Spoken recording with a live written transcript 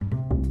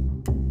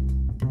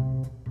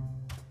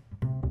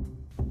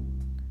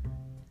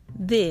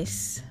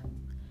This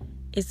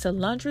is a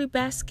laundry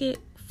basket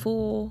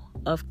full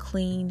of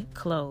clean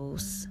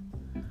clothes.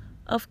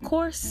 Of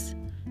course,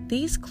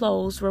 these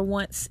clothes were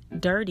once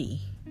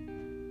dirty,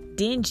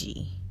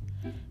 dingy,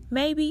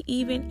 maybe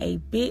even a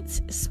bit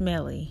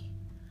smelly.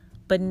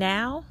 But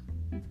now,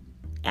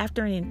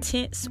 after an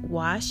intense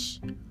wash,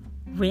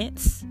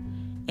 rinse,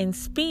 and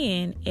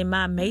spin in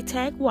my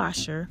Maytag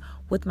washer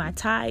with my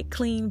Tide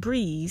Clean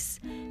Breeze,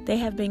 they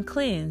have been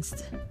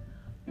cleansed,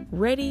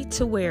 ready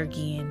to wear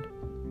again,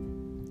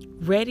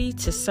 ready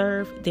to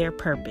serve their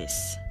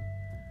purpose.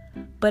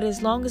 But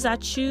as long as I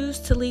choose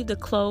to leave the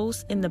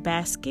clothes in the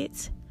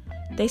basket,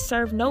 they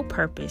serve no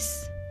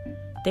purpose.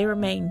 They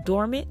remain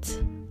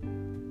dormant,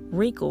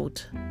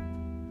 wrinkled,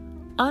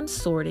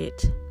 unsorted,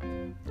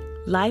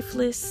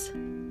 lifeless,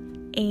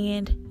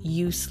 and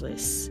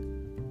useless.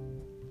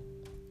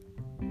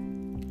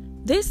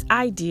 This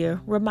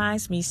idea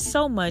reminds me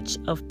so much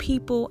of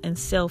people and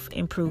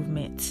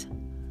self-improvement.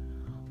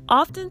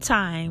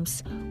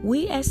 Oftentimes,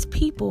 we as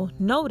people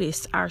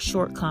notice our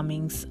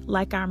shortcomings,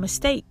 like our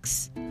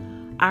mistakes,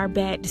 our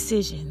bad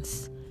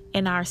decisions,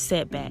 and our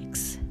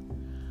setbacks.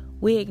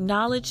 We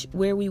acknowledge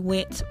where we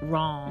went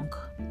wrong.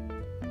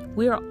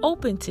 We are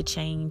open to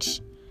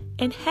change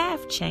and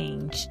have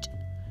changed.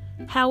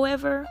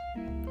 However,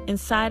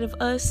 inside of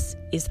us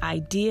is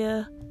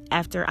idea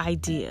after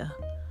idea,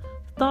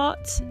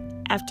 thought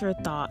after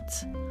thought,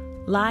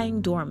 lying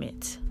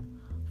dormant,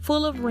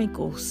 full of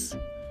wrinkles,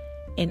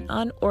 an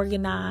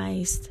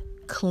unorganized,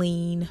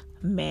 clean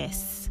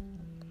mess.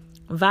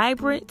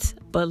 Vibrant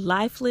but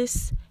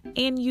lifeless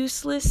and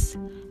useless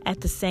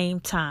at the same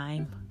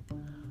time.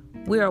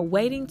 We are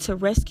waiting to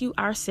rescue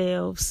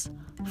ourselves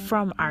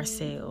from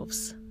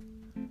ourselves.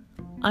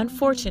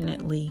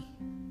 Unfortunately,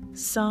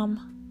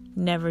 some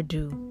never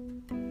do.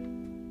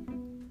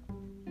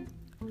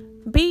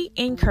 Be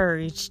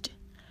encouraged.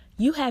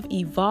 You have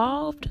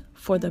evolved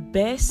for the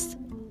best,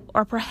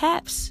 or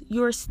perhaps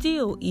you're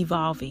still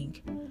evolving.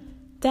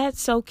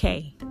 That's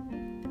okay.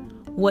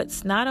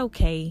 What's not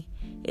okay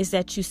is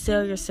that you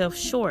sell yourself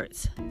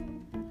short,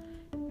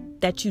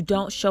 that you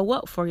don't show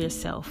up for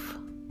yourself.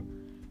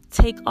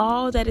 Take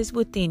all that is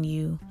within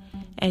you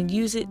and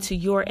use it to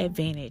your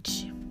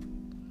advantage.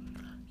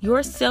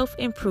 Your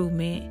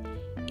self-improvement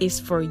is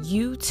for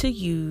you to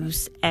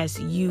use as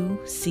you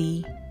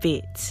see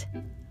fit.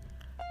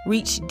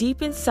 Reach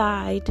deep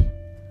inside,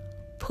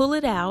 pull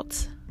it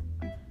out,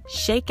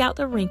 shake out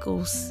the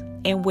wrinkles,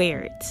 and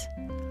wear it.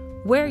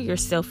 Wear your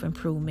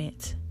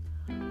self-improvement.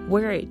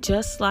 Wear it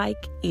just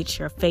like it's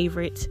your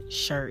favorite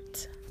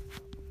shirt.